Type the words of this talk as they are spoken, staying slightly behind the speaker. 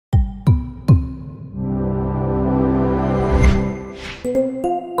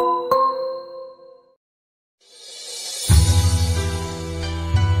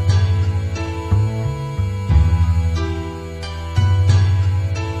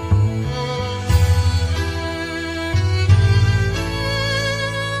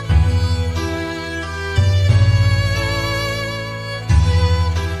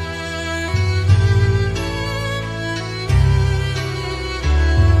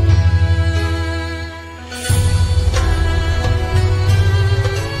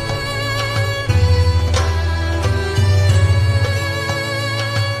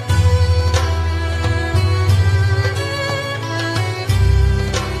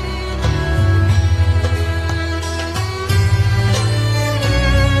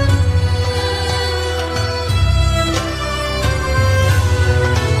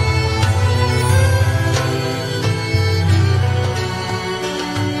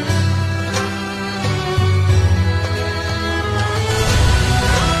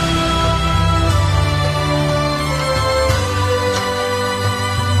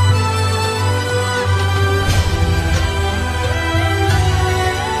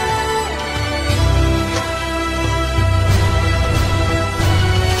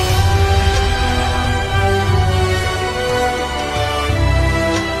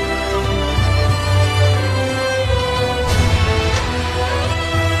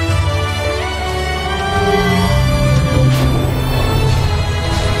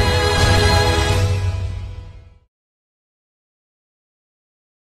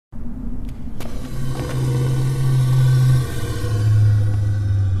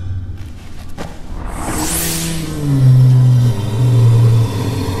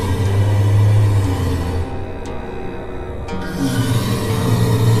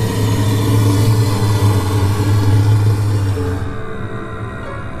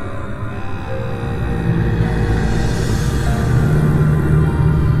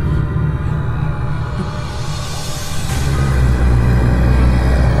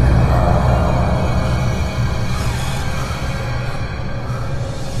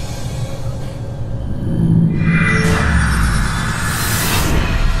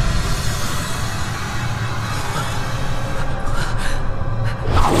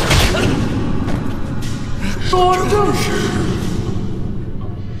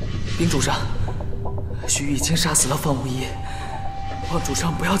林主上，徐玉已经杀死了方无一，望主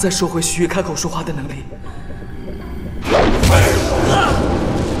上不要再收回徐玉开口说话的能力。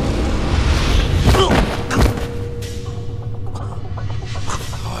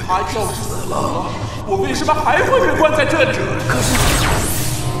他要是死了，我为什么还会被关在这里？可是，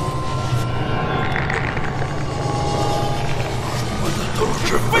说的都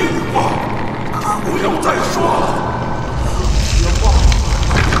是废话，不要再说了。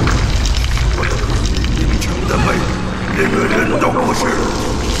我的明成的妹，连个人都不是，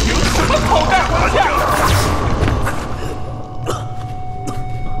凭什么口袋还价？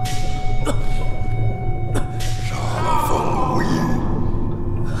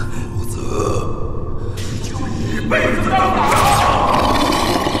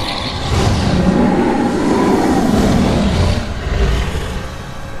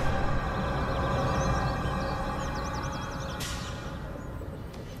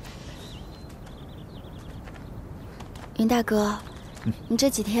云大哥，你这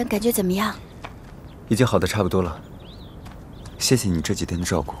几天感觉怎么样？已经好的差不多了。谢谢你这几天的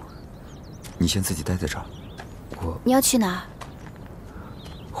照顾。你先自己待在这儿，你要去哪儿？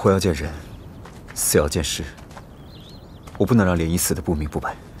活要见人，死要见尸。我不能让涟漪死得不明不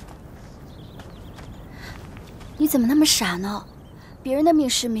白。你怎么那么傻呢？别人的命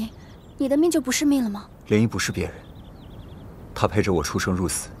是命，你的命就不是命了吗？涟漪不是别人，她陪着我出生入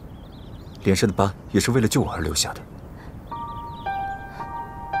死，脸上的疤也是为了救我而留下的。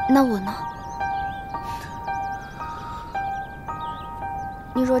那我呢？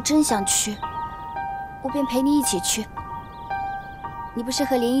你若真想去，我便陪你一起去。你不是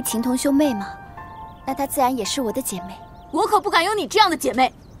和涟漪情同兄妹吗？那她自然也是我的姐妹。我可不敢有你这样的姐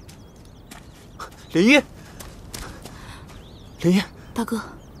妹。涟漪，涟漪，大哥，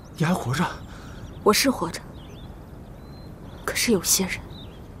你还活着？我是活着，可是有些人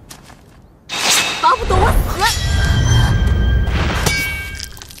巴不得我死。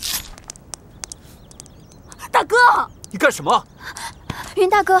大哥，你干什么？云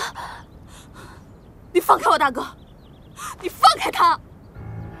大哥，你放开我大哥，你放开他！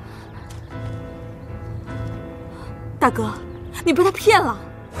大哥，你被他骗了，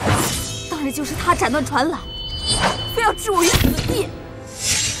当然就是他斩断传来，非要置我于死地。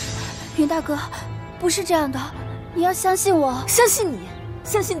云大哥，不是这样的，你要相信我。相信你？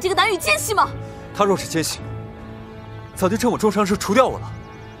相信你这个难以奸细吗？他若是奸细，早就趁我重伤时除掉我了。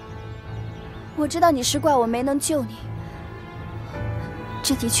我知道你是怪我没能救你，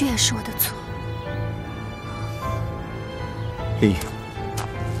这的确也是我的错。涟漪，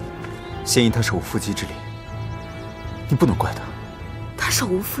仙音他手无缚鸡之力，你不能怪他。他手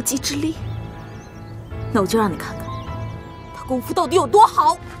无缚鸡之力？那我就让你看看，他功夫到底有多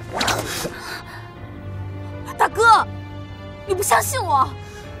好。大哥，你不相信我？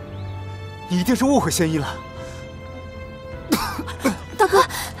你一定是误会仙音了。大哥，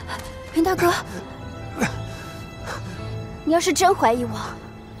云大哥，你要是真怀疑我，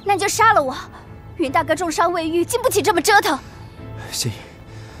那你就杀了我。云大哥重伤未愈，经不起这么折腾。仙音，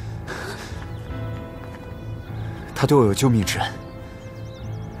他对我有救命之恩，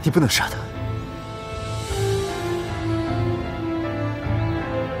你不能杀他。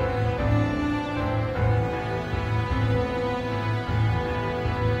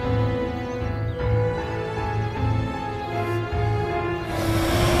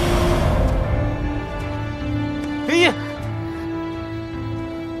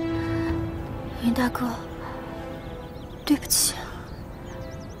云大哥，对不起，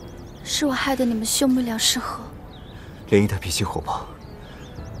是我害得你们兄妹俩失和。涟漪她脾气火爆，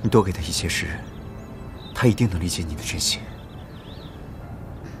你多给她一些时日，她一定能理解你的真心。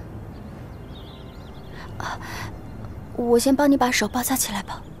我先帮你把手包扎起来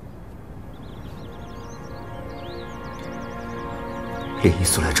吧。涟漪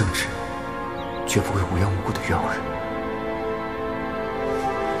素来正直，绝不会无缘无故的冤枉人。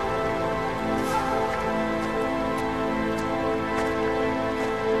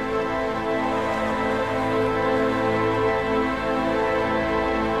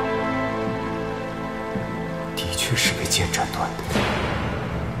的确是被剑斩断的。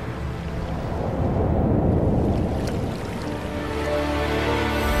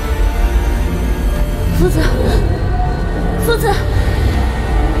夫子，夫子，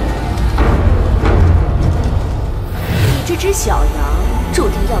你这只小羊注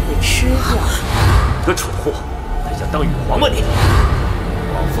定要被吃掉。你个蠢货，还想当羽皇吗你？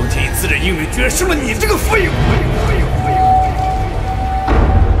王风天以自认英明，居然生了你这个废物！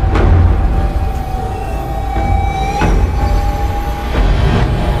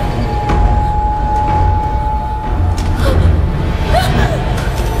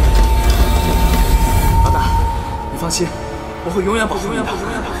心，我会永远保护你的。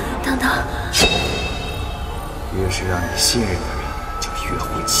等等，越是让你信任的人，就越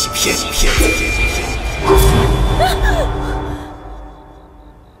会欺骗你。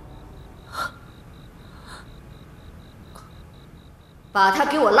把他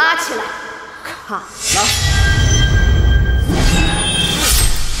给我拉起来，卡了。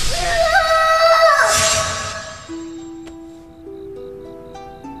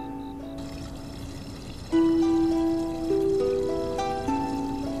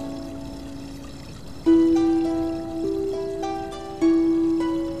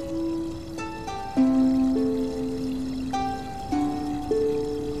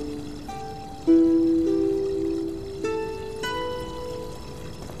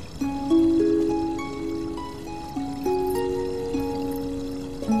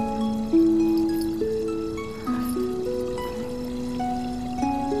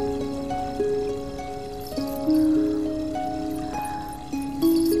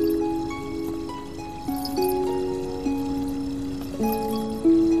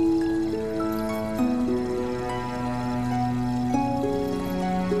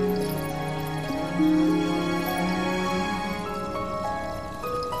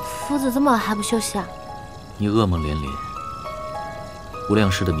夫子这么晚还不休息啊？你噩梦连连，无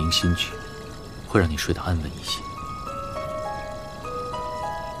量师的明心诀会让你睡得安稳一些。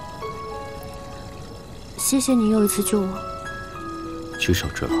谢谢你又一次救我。举手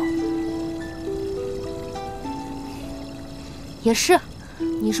之劳。也是，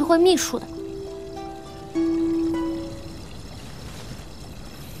你是会秘术的。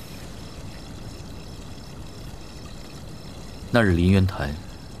那日林渊潭。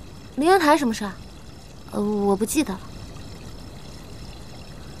林渊潭什么事啊？我不记得了。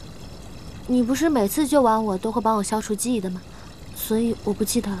你不是每次救完我都会帮我消除记忆的吗？所以我不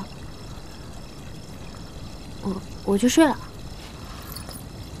记得了。我去睡了。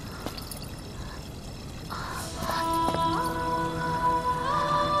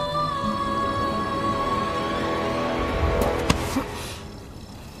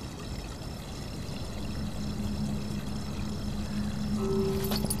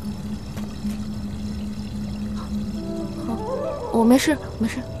我没事，没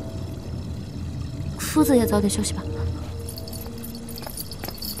事。夫子也早点休息吧。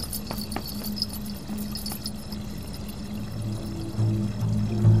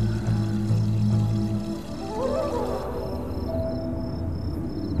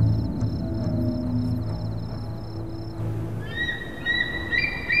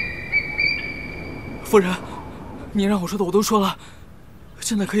夫人，你让我说的我都说了，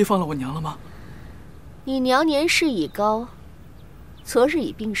现在可以放了我娘了吗？你娘年事已高，昨日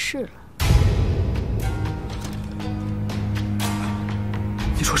已病逝了。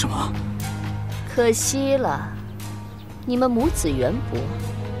你说什么？可惜了，你们母子缘薄，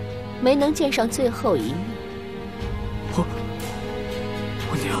没能见上最后一面。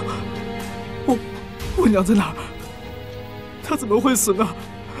我娘，我娘在哪儿？她怎么会死呢？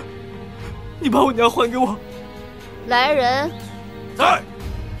你把我娘还给我。来人，在。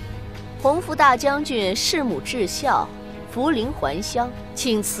洪福大将军弑母至孝，福临还乡，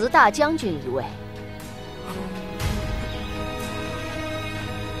请辞大将军一位。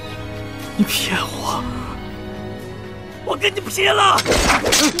你骗我！我跟你拼了！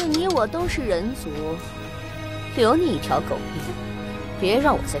就你我都是人族，留你一条狗命，别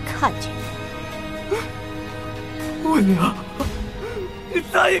让我再看见你。我娘，你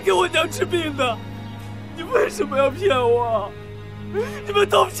答应给我娘治病的，你为什么要骗我？你们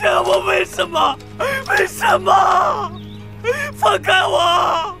都骗我，为什么？为什么？放开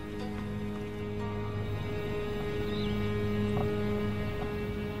我！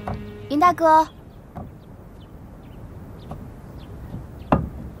云大哥，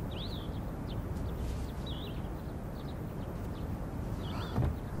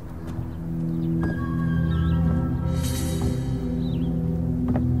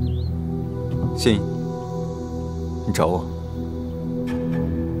心怡，你找我？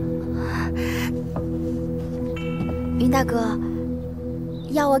云大哥，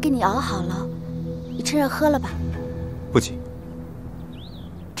药我给你熬好了，你趁热喝了吧。不急。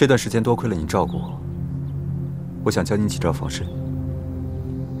这段时间多亏了你照顾我，我想教你几招防身。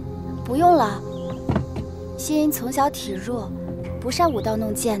不用了，谢云从小体弱，不善舞刀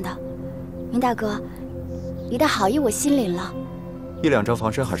弄剑的。云大哥，你的好意我心领了。一两招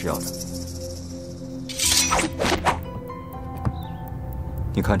防身还是要的。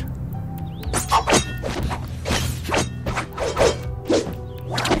你看着。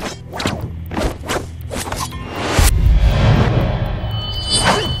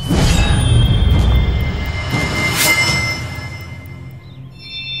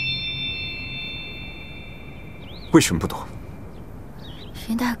为什么不懂？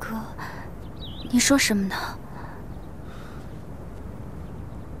云大哥，你说什么呢？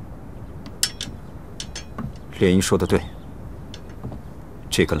莲英说的对，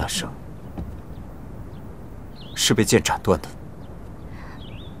这根烂绳是被剑斩断的。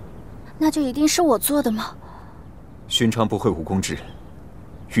那就一定是我做的吗？寻常不会武功之人，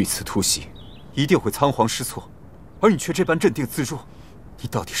遇刺突袭，一定会仓皇失措，而你却这般镇定自若，你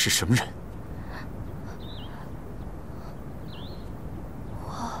到底是什么人？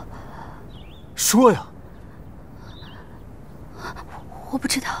说呀！我不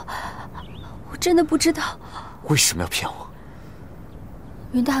知道，我真的不知道。为什么要骗我？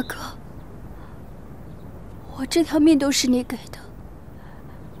云大哥，我这条命都是你给的，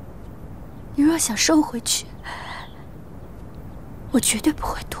你若想收回去，我绝对不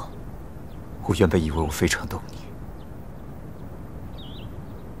会躲。我原本以为我非常懂你，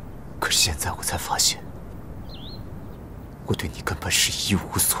可是现在我才发现，我对你根本是一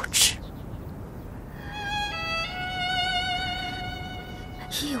无所知。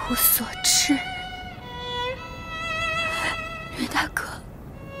一无所知，云大哥，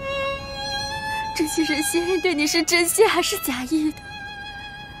这些人仙人对你是真心还是假意的？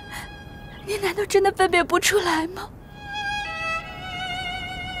你难道真的分辨不出来吗？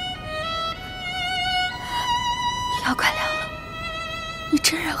药快凉了，你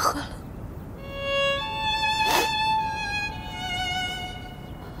真然喝了。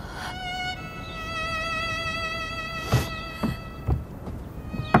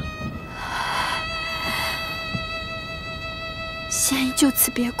仙音就此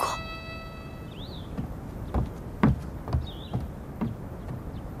别过。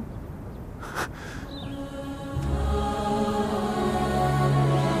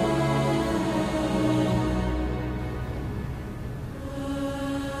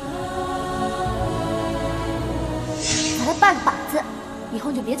才半个靶子，以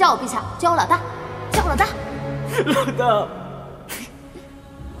后你就别叫我陛下，叫我老大，叫我老大。老大，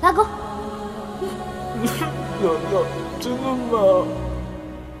大哥。老大，真的吗？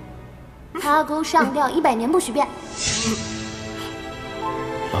阿公上吊100年不许变。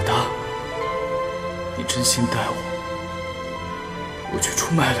老大，你真心待我，我却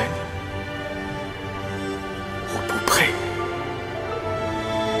出卖了你，我不配。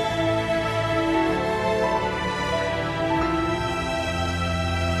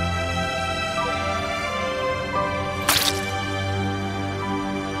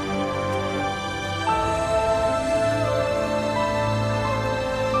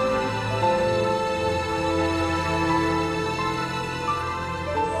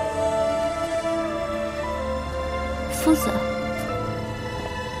夫子，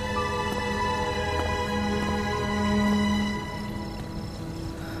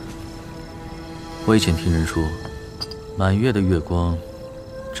我以前听人说，满月的月光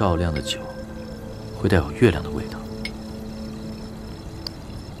照亮的酒，会带有月亮的味道。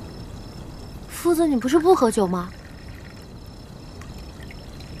夫子，你不是不喝酒吗？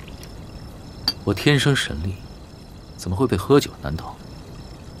我天生神力，怎么会被喝酒难倒？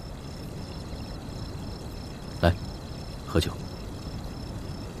来，喝酒。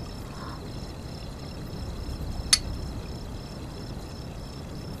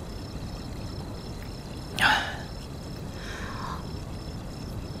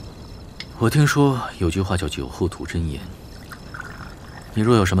我听说有句话叫“酒后吐真言”，你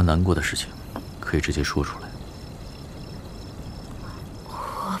若有什么难过的事情，可以直接说出来。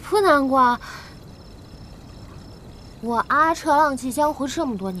我不难过，我阿彻浪迹江湖这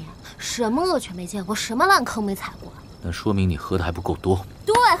么多年，什么恶犬没见过，什么烂坑没踩过。那说明你喝的还不够多。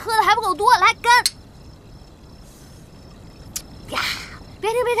对，喝的还不够多，来干！呀，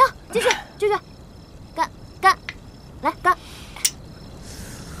别停，继续，干，来干！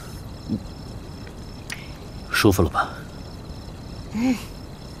舒服了吧？嗯。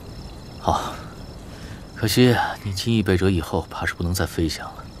好，可惜你轻易被折以后，怕是不能再飞翔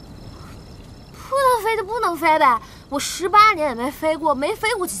了。不能飞就不能飞呗，我18年也没飞过，没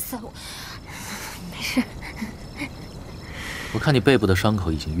飞过几次，没事。我看你背部的伤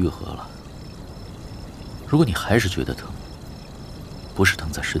口已经愈合了，如果你还是觉得疼，不是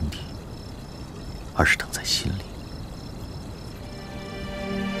疼在身体，而是疼在心里。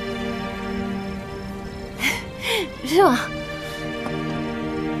是吗？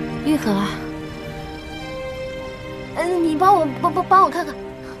愈合了。你帮我看看。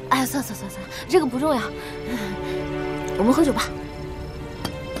哎，算了，这个不重要。我们喝酒吧。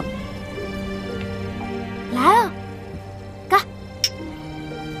来啊，干！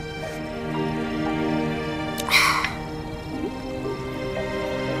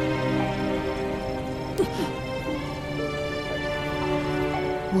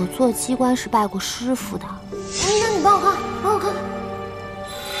做机关是拜过师傅的。那你帮我看，帮我看看。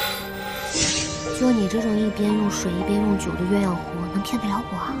就你这种一边用水一边用酒的鸳鸯壶，能骗得了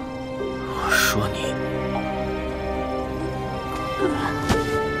我啊？我说你，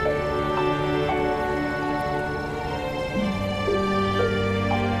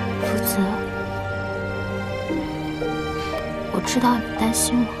夫子，我知道你担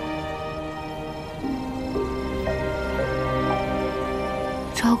心我。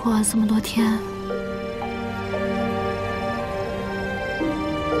 照顾我这么多天，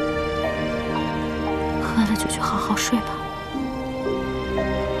饿了就去好好睡吧。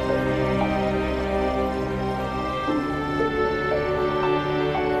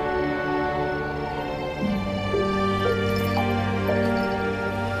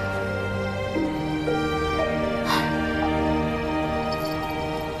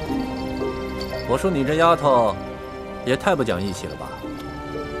我说你这丫头，也太不讲义气了吧！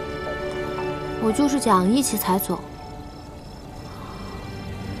 我就是讲义气才走，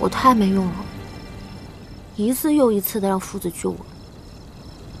我太没用了，一次又一次的让夫子救我，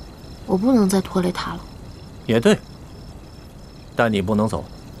我不能再拖累他了。也对，但你不能走。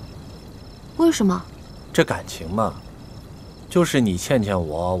为什么？这感情嘛，就是你欠欠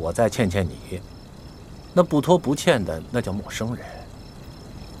我，我再欠欠你，那不拖不欠的，那叫陌生人。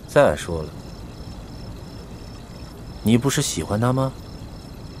再说了，你不是喜欢他吗？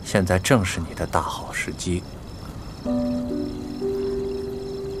 现在正是你的大好时机。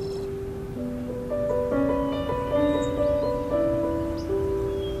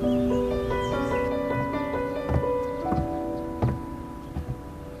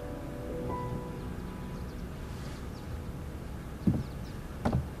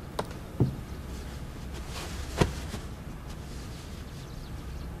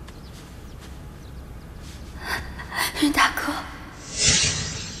云大哥。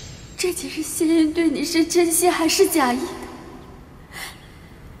 这件事，仙音对你是真心还是假意的？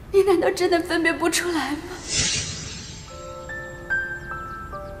你难道真的分辨不出来吗？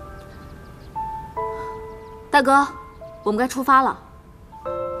大哥，我们该出发了。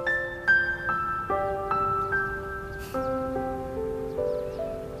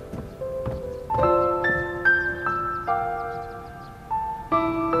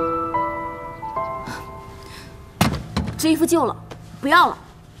这衣服旧了，不要了。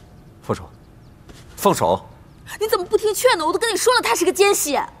 放手！放手！你怎么不听劝呢？我都跟你说了，他是个奸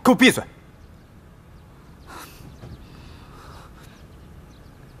细。给我闭嘴！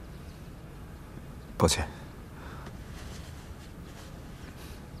抱歉。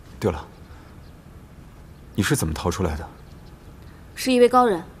对了，你是怎么逃出来的？是一位高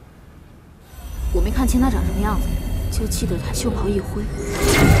人，我没看清他长什么样子，就记得他袖袍一挥，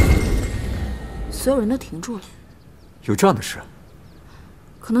所有人都停住了。有这样的事？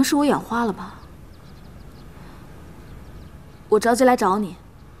 可能是我眼花了吧。我着急来找你，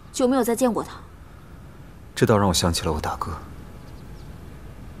就没有再见过他。这倒让我想起了我大哥，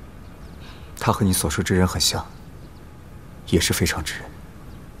他和你所说之人很像，也是非常之人。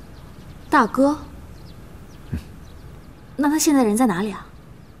大哥？那他现在人在哪里啊？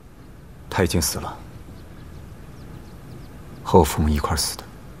他已经死了，和我父母一块死的。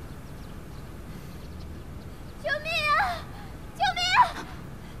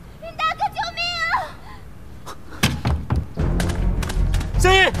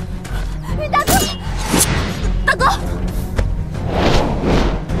 仙音，云大哥，大哥，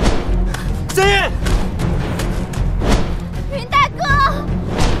仙音，云大哥，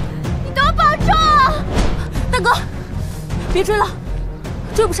你多保重！大哥，别追了，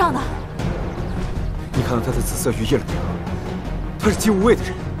追不上的。你看到他的紫色羽翼了没有？他是姬无畏的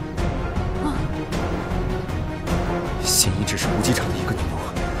人。仙音只是无极场的一个女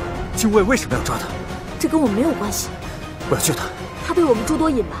巫，姬无畏为什么要抓她？这跟我们没有关系。我要救她。 他对我们诸多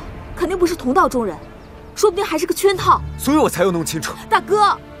隐瞒，肯定不是同道中人，说不定还是个圈套。所以我才要弄清楚。大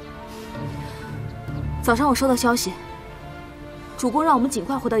哥，早上我收到消息，主公让我们尽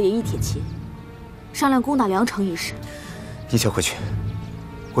快回到演艺铁骑，商量攻打梁城一事。你先回去，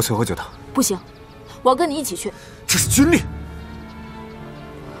我随后就到。不行，我要跟你一起去。这是军令。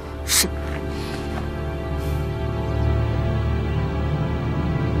是。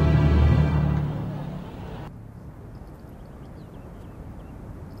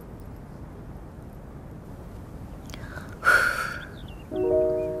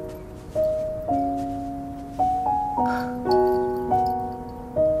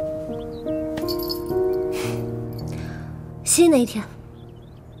新的一天，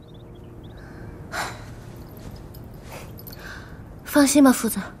放心吧，夫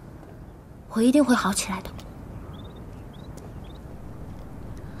子，我一定会好起来的。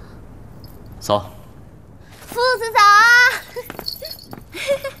走。夫子早啊！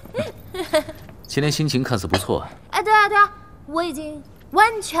今天心情看似不错啊。哎，对啊，我已经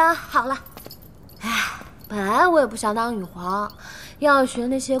完全好了。哎，本来我也不想当女皇，要学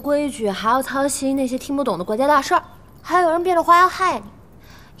那些规矩，还要操心那些听不懂的国家大事儿，还有人变着花样害你，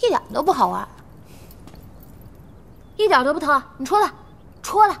一点都不好玩，一点都不疼。你戳他，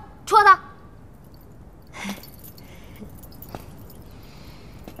戳他，戳他！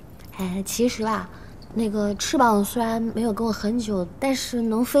哎，其实吧，那个翅膀虽然没有跟我很久，但是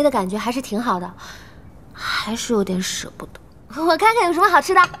能飞的感觉还是挺好的，还是有点舍不得。我看看有什么好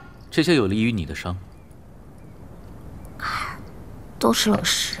吃的。这些有利于你的伤。都是冷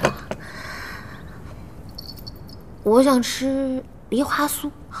食啊！我想吃梨花酥，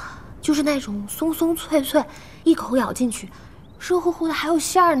就是那种松松脆脆，一口咬进去，热乎乎的，还有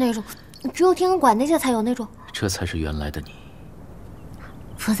馅儿那种，只有天文馆那些才有那种。这才是原来的你。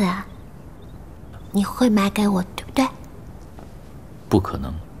夫子，你会买给我，对不对？不可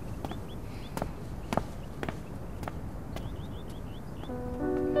能。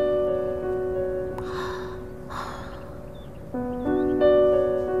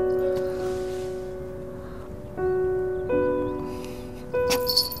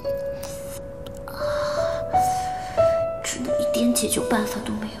真的一点解救办法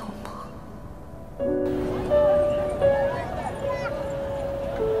都没有吗？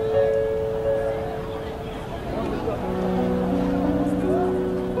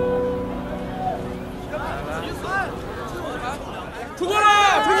出锅了！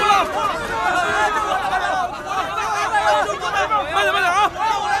出锅了！慢点啊！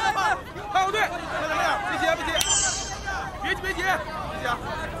派后队，别急！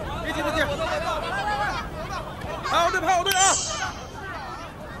派后队啊！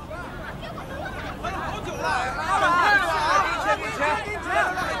好久了，给钱！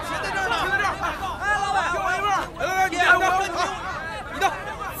钱在这儿呢！哎，老板，给我一份！来，你的，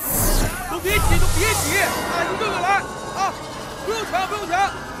都别急，哎，一个个来啊！不用抢！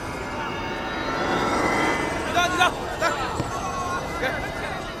你的，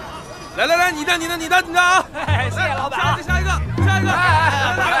来，你的啊！谢谢老板，下一个，好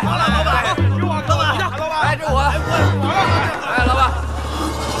了，老板，给我，你的，老板，这我，老板，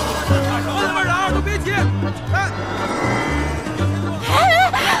什么味儿的啊？都别急，哎呦，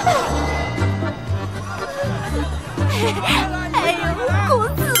公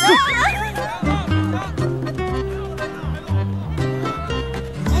子！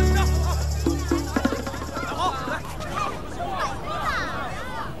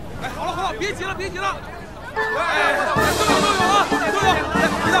好了，别急了！哎，都有啊，都有！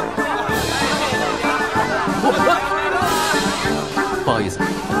你的，不好意思，你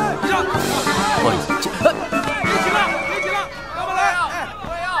的，不好意思，别急了，慢慢来，哎，我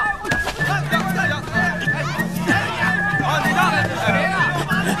要，好，你的，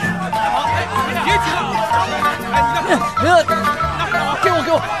好，别急了，哎，你的，给我，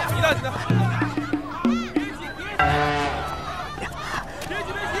你的。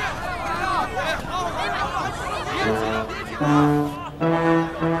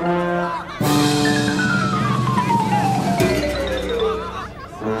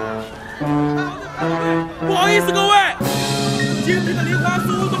不好意思，各位，今天的梨花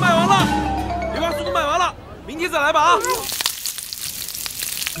酥都卖完了，明天再来吧啊！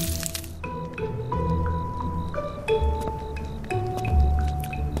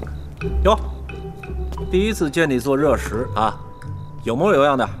哟，第一次见你做热食啊，有模有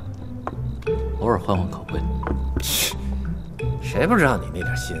样的。偶尔换口味。谁不知道你那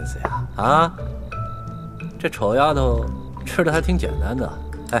点心思呀？啊，这丑丫头吃的还挺简单的，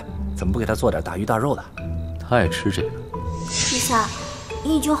哎，怎么不给她做点大鱼大肉的？她爱吃这个。陛下，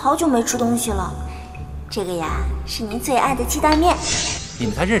你已经好久没吃东西了。这个呀，是您最爱的鸡蛋面。你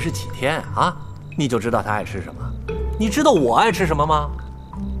们才认识几天啊？你就知道她爱吃什么？你知道我爱吃什么吗？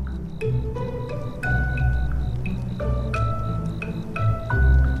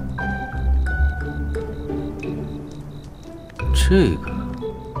这个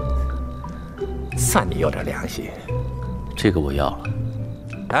算你有点良心。这个我要了。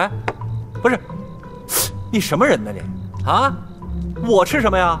哎，不是，你什么人呢你？啊，我吃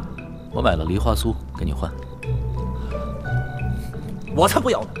什么呀？我买了梨花酥，给你换。我才不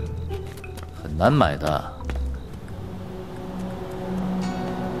要呢。很难买的。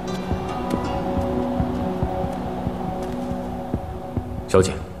小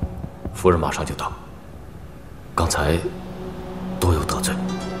姐，夫人马上就到。刚才多有得罪。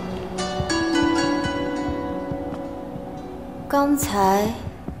刚才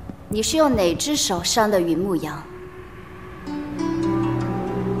你是用哪只手伤的云牧羊？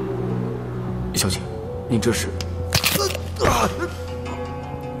你这是？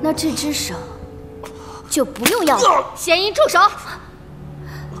那这只手就不用要了。贤英，住手！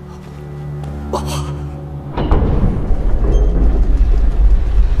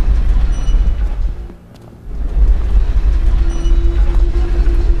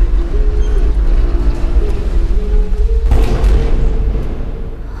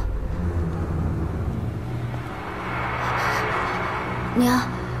娘，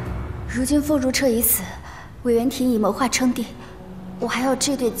如今风如彻已死，韦元廷已谋划称帝，我还要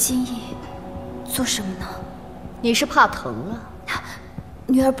这对金翼做什么呢？你是怕疼啊？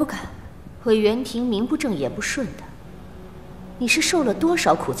女儿不敢。韦元廷名不正言不顺的，你是受了多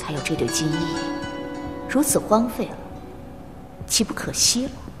少苦才有这对金翼？如此荒废了，岂不可惜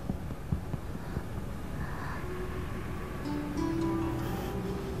了？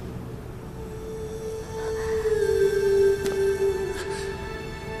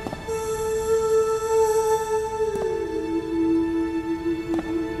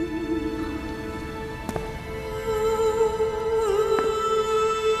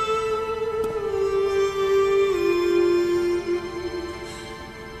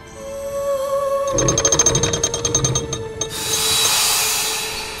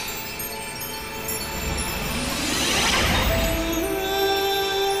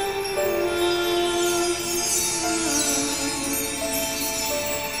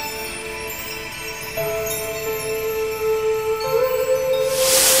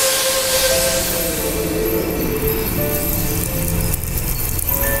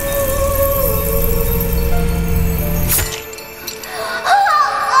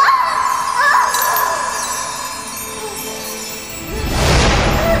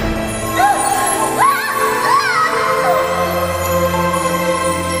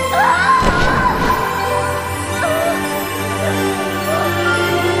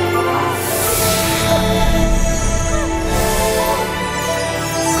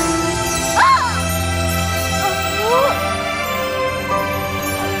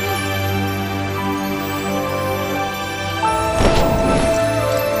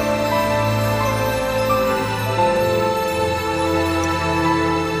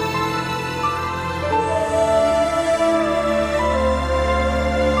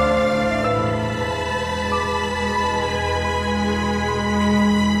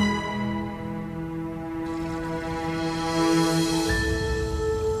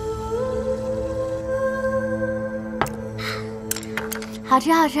好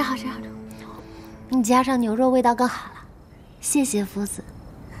吃，好吃，好吃，好吃！你加上牛肉，味道更好了。谢谢夫子。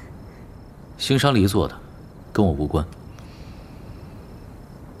星商黎做的，跟我无关。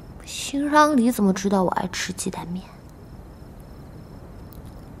星商黎怎么知道我爱吃鸡蛋面？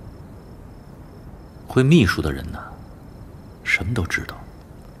会秘书的人呢，什么都知道。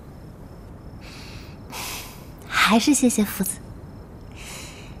还是谢谢夫子。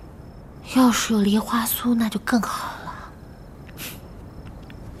要是有梨花酥，那就更好了。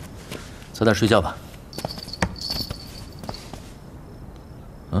早点睡觉吧。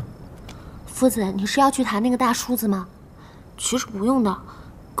嗯，夫子，你是要去弹那个大梳子吗？其实不用的，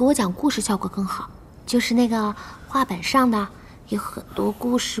给我讲故事效果更好。就是那个画本上的，有很多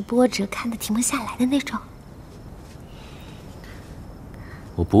故事波折，看得停不下来的那种。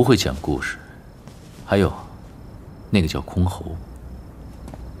我不会讲故事，还有，那个叫箜篌。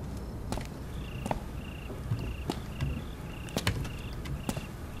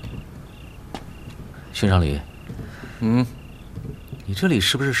星商黎，你这里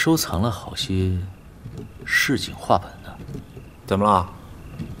是不是收藏了好些市井画本呢？怎么了？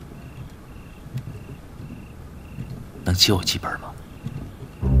能借我几本吗？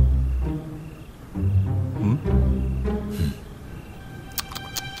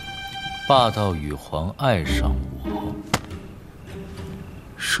霸道羽皇爱上我，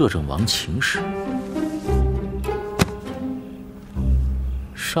摄政王情史，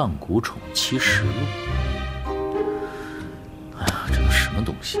上古宠妻实录。哎呀，这都什么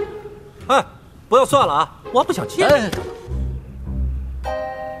东西？哎，不要算了啊，我不想借。哎，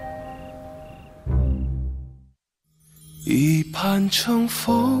一盘成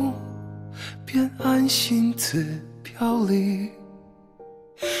风，便安心自飘离；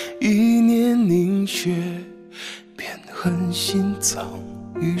一念凝血，便狠心葬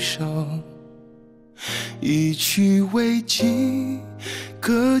余生。一曲为妓，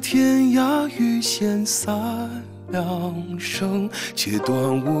隔天涯与仙散两生。且断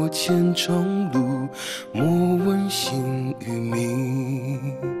我前程路，莫问姓与名。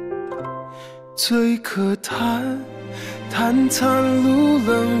最可叹，叹残露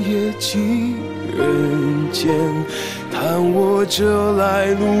冷夜寄人间。看我这来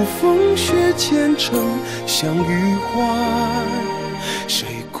路风雪兼程相遇欢，谁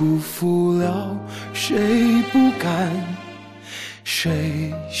辜负了谁不甘，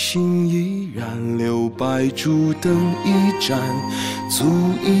谁心依然留白烛灯一盏，足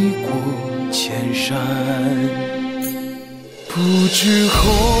以过千山。不知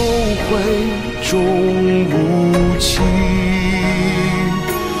后悔终无期，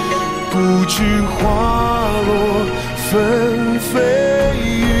不知花落纷飞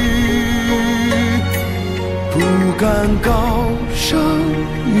雨，不敢高声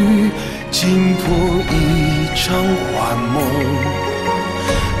语，惊破一场幻梦。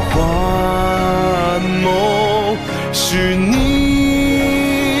幻梦是你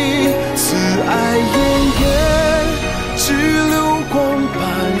慈爱奄奄，只流光般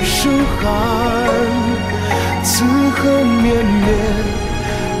深寒，此恨绵绵，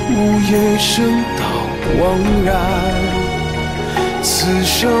无言声到惘然。此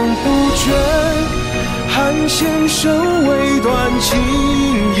生不倦，寒弦声未断，情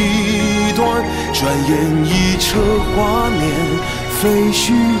已断，转眼一车华年，非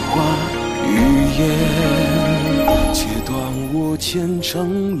虚话语言。切断我前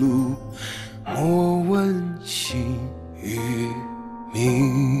程路，莫问姓与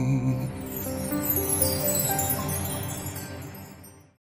名。